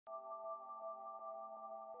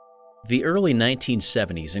The early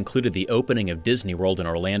 1970s included the opening of Disney World in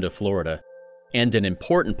Orlando, Florida, and an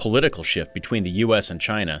important political shift between the U.S. and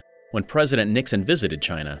China when President Nixon visited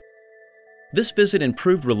China. This visit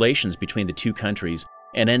improved relations between the two countries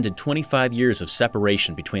and ended 25 years of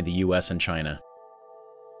separation between the U.S. and China.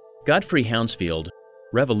 Godfrey Hounsfield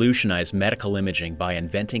revolutionized medical imaging by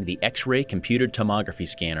inventing the X-ray computed tomography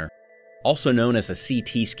scanner, also known as a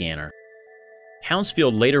CT scanner.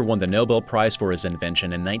 Hounsfield later won the Nobel Prize for his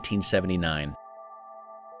invention in 1979.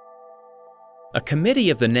 A committee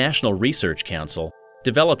of the National Research Council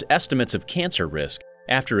developed estimates of cancer risk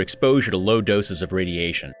after exposure to low doses of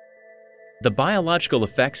radiation. The Biological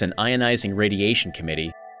Effects and Ionizing Radiation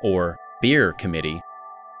Committee, or BEIR Committee,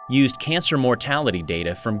 used cancer mortality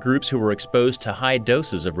data from groups who were exposed to high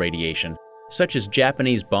doses of radiation, such as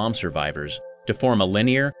Japanese bomb survivors, to form a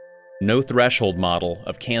linear, no-threshold model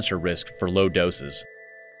of cancer risk for low doses.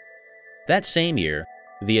 That same year,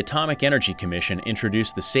 the Atomic Energy Commission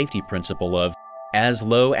introduced the safety principle of as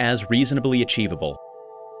low as reasonably achievable,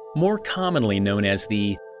 more commonly known as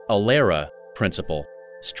the ALERA principle,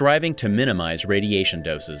 striving to minimize radiation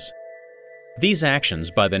doses. These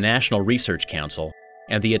actions by the National Research Council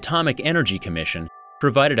and the Atomic Energy Commission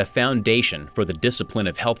provided a foundation for the discipline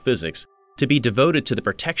of health physics to be devoted to the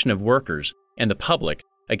protection of workers and the public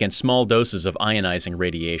against small doses of ionizing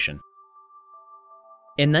radiation.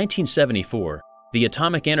 In 1974, the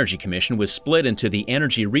Atomic Energy Commission was split into the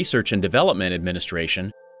Energy Research and Development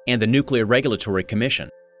Administration and the Nuclear Regulatory Commission.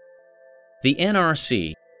 The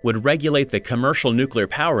NRC would regulate the commercial nuclear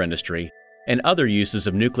power industry and other uses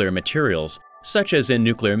of nuclear materials, such as in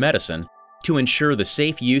nuclear medicine, to ensure the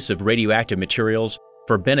safe use of radioactive materials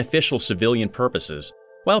for beneficial civilian purposes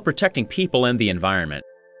while protecting people and the environment.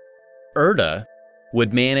 ERDA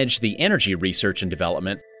would manage the Energy Research and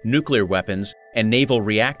Development, Nuclear Weapons, and Naval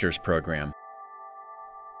Reactors program.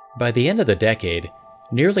 By the end of the decade,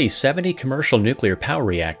 nearly 70 commercial nuclear power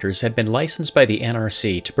reactors had been licensed by the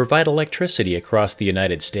NRC to provide electricity across the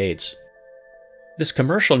United States. This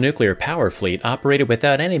commercial nuclear power fleet operated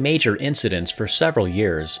without any major incidents for several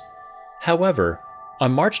years. However,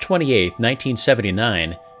 on March 28,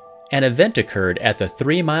 1979, an event occurred at the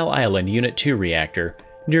 3 Mile Island Unit 2 reactor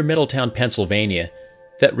near Middletown, Pennsylvania,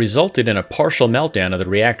 that resulted in a partial meltdown of the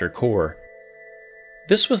reactor core.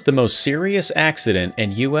 This was the most serious accident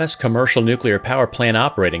in U.S. commercial nuclear power plant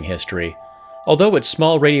operating history, although its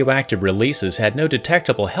small radioactive releases had no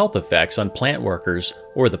detectable health effects on plant workers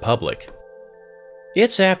or the public.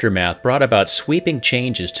 Its aftermath brought about sweeping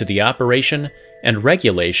changes to the operation and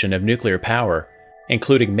regulation of nuclear power,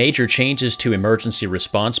 including major changes to emergency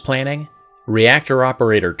response planning, reactor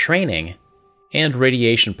operator training, and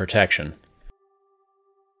radiation protection.